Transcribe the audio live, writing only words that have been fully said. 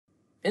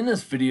In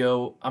this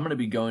video, I'm going to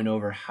be going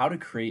over how to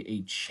create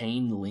a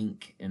chain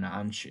link in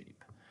Onshape.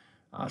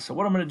 So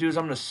what I'm going to do is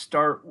I'm going to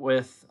start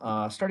with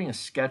starting a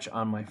sketch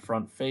on my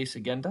front face.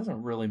 Again,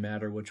 doesn't really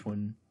matter which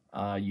one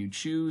you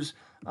choose.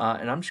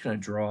 And I'm just going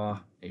to draw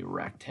a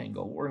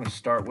rectangle. We're going to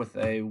start with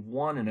a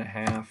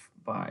 1.5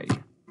 by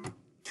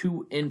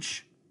 2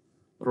 inch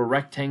little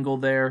rectangle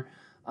there.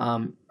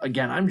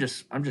 Again, I'm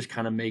just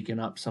kind of making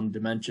up some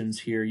dimensions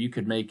here. You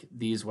could make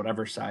these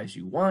whatever size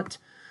you want.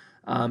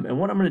 And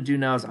what I'm going to do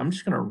now is I'm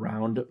just going to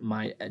round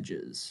my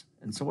edges.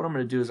 And so what I'm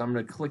going to do is I'm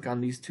going to click on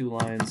these two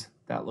lines.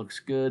 That looks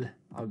good.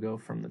 I'll go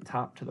from the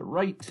top to the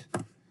right.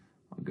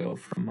 I'll go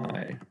from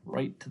my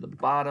right to the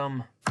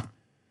bottom.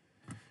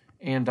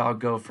 And I'll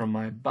go from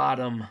my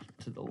bottom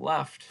to the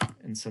left.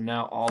 And so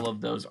now all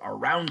of those are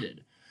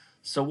rounded.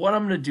 So what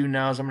I'm going to do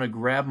now is I'm going to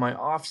grab my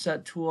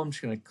offset tool. I'm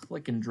just going to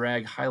click and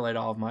drag, highlight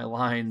all of my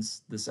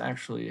lines. This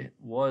actually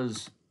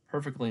was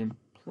perfectly in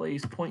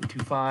place,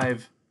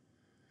 0.25.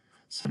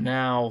 So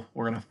now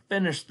we're going to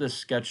finish this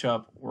sketch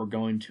up. We're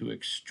going to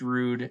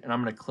extrude, and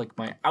I'm going to click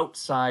my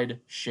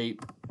outside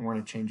shape, and we're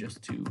going to change this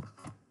to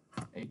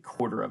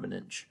 1/4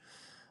 inch.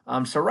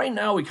 So right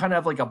now we kind of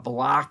have like a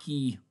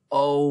blocky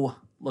O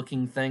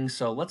looking thing.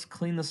 So let's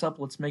clean this up.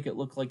 Let's make it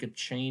look like a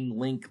chain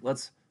link.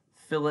 Let's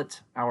fillet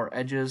our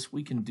edges.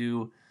 We can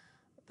do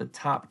the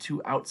top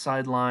two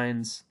outside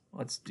lines.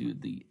 Let's do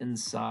the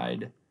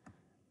inside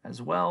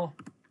as well.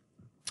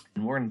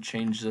 And we're going to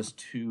change this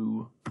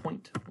to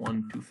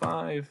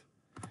 0.125,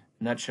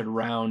 and that should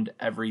round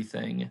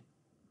everything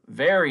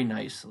very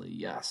nicely,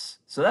 yes.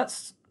 So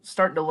that's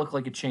starting to look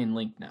like a chain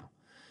link now.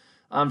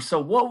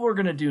 So what we're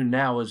going to do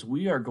now is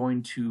we are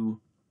going to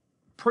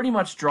pretty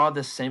much draw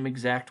the same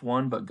exact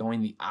one, but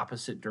going the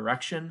opposite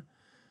direction.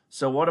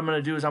 So what I'm going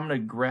to do is I'm going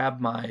to grab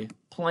my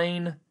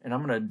plane, and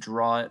I'm going to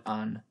draw it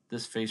on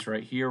this face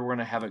right here. We're going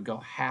to have it go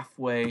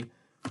halfway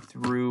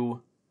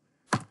through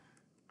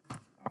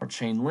our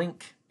chain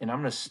link, and I'm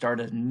going to start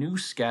a new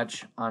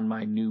sketch on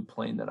my new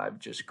plane that I've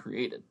just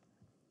created.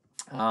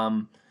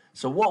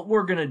 So what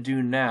we're going to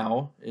do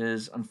now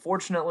is,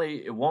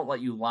 unfortunately, it won't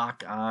let you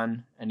lock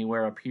on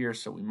anywhere up here,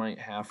 so we might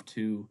have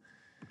to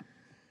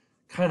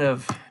kind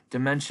of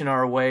dimension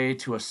our way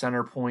to a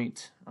center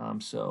point.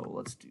 So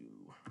let's do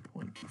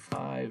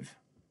 0.25,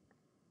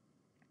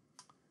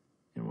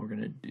 and we're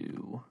going to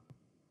do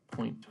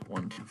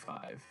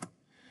 0.125.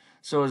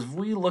 So as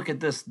we look at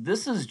this,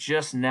 this is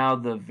just now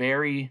the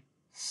very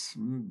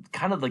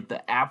kind of like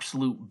the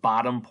absolute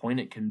bottom point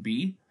it can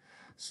be.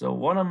 So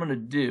what I'm going to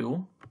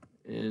do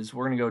is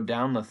we're going to go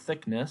down the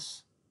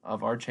thickness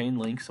of our chain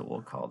link. So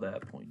we'll call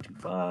that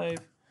 0.25.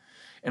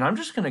 And I'm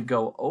just going to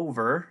go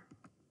over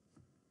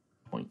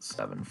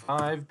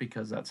 0.75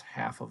 because that's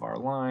half of our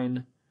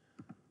line.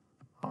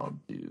 I'll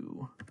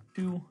do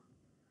 2.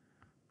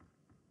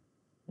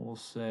 We'll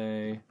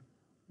say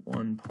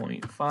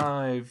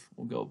 1.5,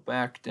 we'll go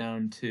back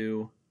down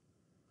to,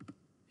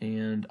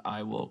 and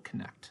I will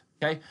connect.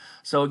 Okay,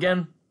 so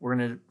again, we're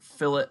going to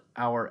fillet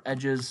our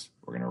edges.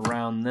 We're going to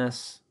round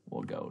this.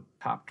 We'll go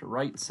top to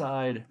right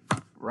side,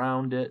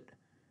 round it,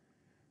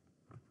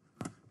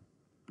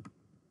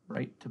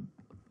 right to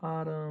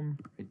bottom,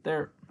 right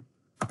there.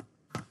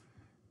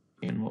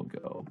 And we'll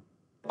go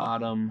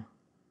bottom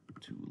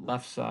to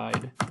left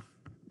side.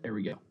 There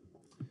we go.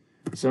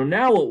 So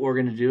now what we're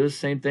going to do is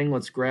same thing.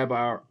 Let's grab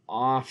our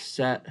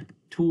offset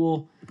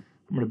tool.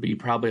 I'm going to be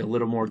probably a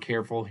little more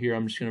careful here.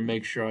 I'm just going to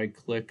make sure I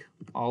click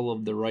all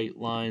of the right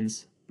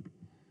lines.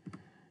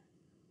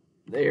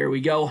 There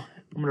we go.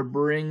 I'm going to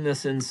bring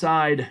this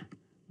inside.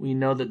 We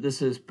know that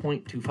this is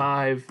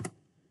 0.25.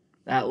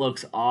 That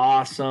looks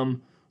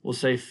awesome. We'll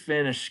say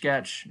finish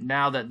sketch.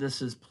 Now that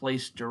this is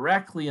placed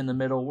directly in the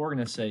middle, we're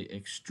going to say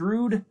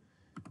extrude.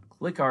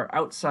 Click our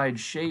outside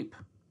shape.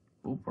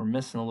 Oop, we're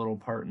missing a little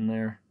part in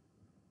there.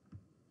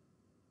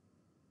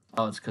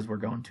 Oh, it's because we're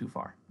going too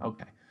far.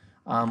 Okay.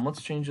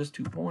 Let's change this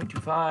to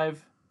 0.25.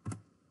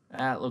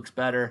 That looks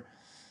better.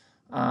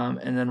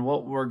 And then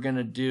what we're going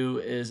to do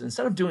is,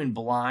 instead of doing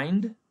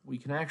blind, we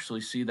can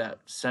actually see that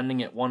sending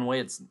it one way.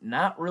 It's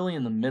not really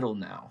in the middle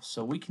now.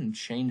 So we can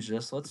change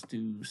this. Let's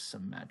do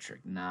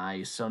symmetric.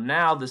 Nice. So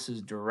now this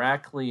is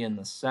directly in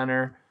the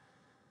center.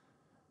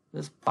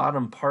 This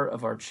bottom part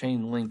of our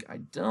chain link, I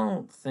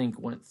don't think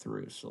went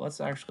through. So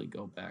let's actually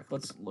go back.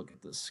 Let's look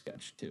at this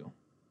sketch too.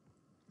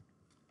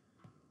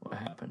 What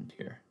happened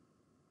here?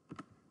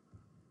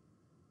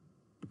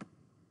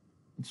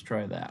 Let's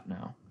try that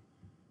now.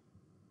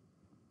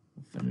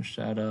 We'll finish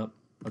that up.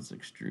 Let's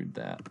extrude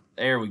that.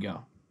 There we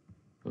go.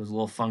 It was a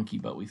little funky,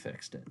 but we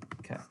fixed it.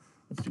 Okay,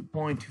 let's do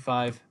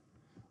 0.25.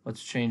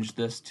 Let's change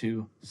this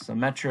to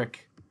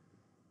symmetric.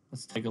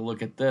 Let's take a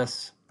look at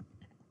this.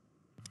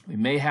 We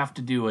may have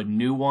to do a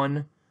new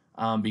one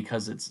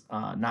because it's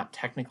not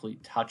technically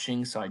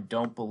touching, so I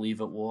don't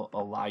believe it will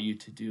allow you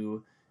to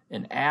do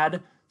an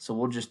add. So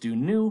we'll just do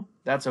new.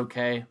 That's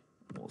okay.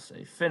 We'll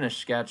say finish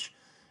sketch.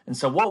 And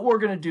so what we're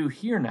going to do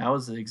here now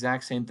is the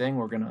exact same thing.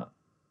 We're going to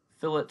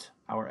fillet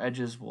our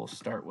edges. We'll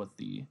start with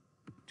the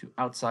two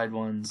outside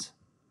ones,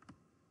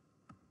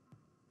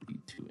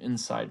 two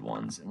inside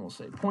ones, and we'll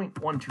say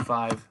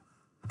 0.125.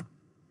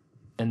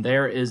 And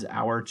there is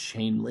our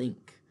chain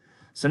link.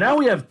 So now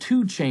we have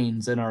two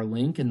chains in our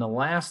link, and the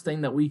last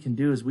thing that we can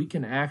do is we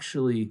can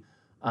actually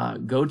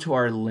go to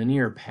our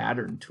linear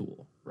pattern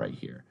tool right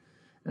here.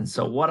 And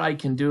so what I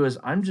can do is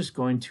I'm just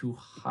going to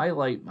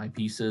highlight my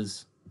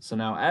pieces. So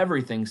now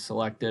everything's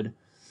selected.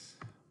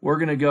 We're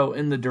going to go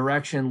in the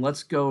direction.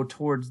 Let's go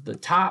towards the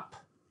top.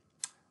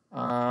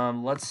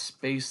 Let's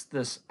space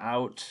this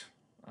out.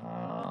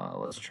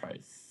 Let's try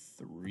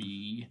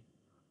 3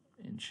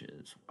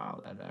 inches.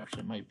 Wow, that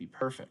actually might be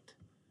perfect.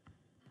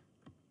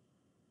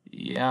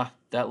 Yeah,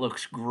 that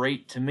looks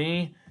great to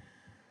me.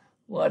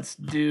 Let's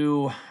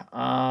do,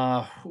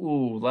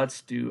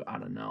 let's do, I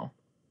don't know,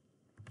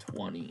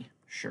 20,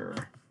 sure.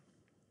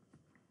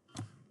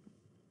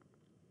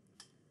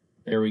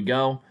 There we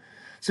go.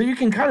 So you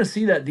can kind of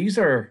see that these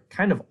are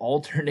kind of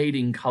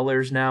alternating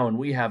colors now, and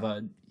we have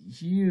a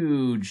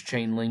huge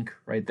chain link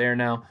right there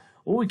now.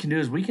 What we can do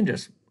is we can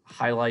just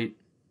highlight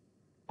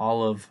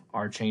all of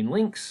our chain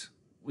links.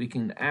 We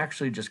can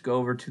actually just go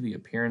over to the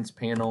appearance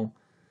panel,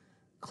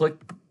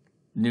 click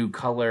new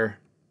color.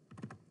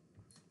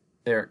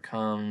 There it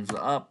comes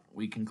up.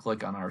 We can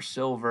click on our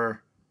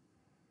silver.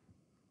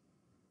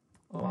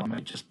 Oh, I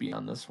might just be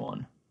on this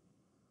one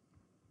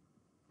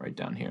right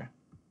down here.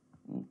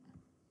 Ooh.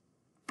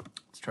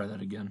 Let's try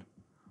that again.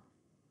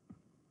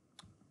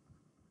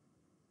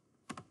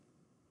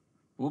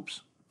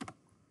 Oops.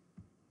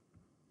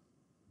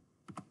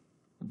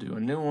 We'll do a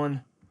new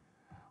one.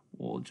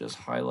 We'll just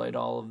highlight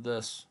all of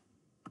this.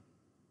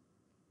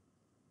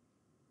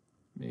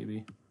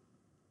 Maybe.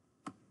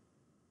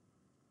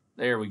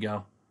 There we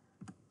go.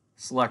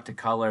 Select a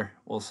color.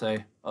 We'll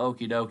say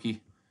okie dokie.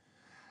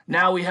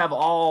 Now we have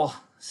all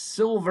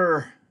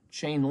silver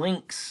chain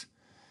links.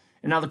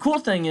 And now the cool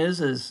thing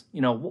is,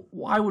 you know,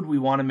 why would we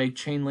want to make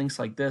chain links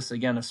like this?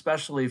 Again,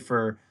 especially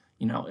for,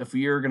 you know, if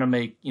you're going to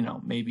make, you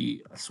know,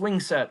 maybe a swing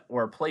set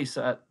or a play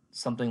set,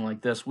 something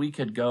like this, we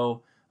could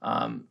go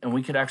and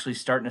we could actually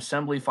start an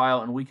assembly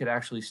file, and we could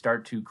actually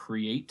start to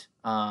create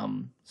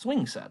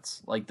swing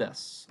sets like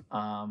this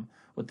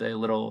with a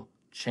little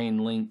chain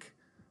link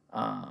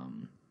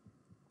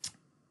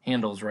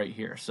handles right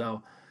here.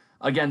 So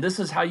again, this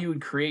is how you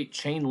would create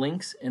chain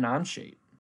links in Onshape.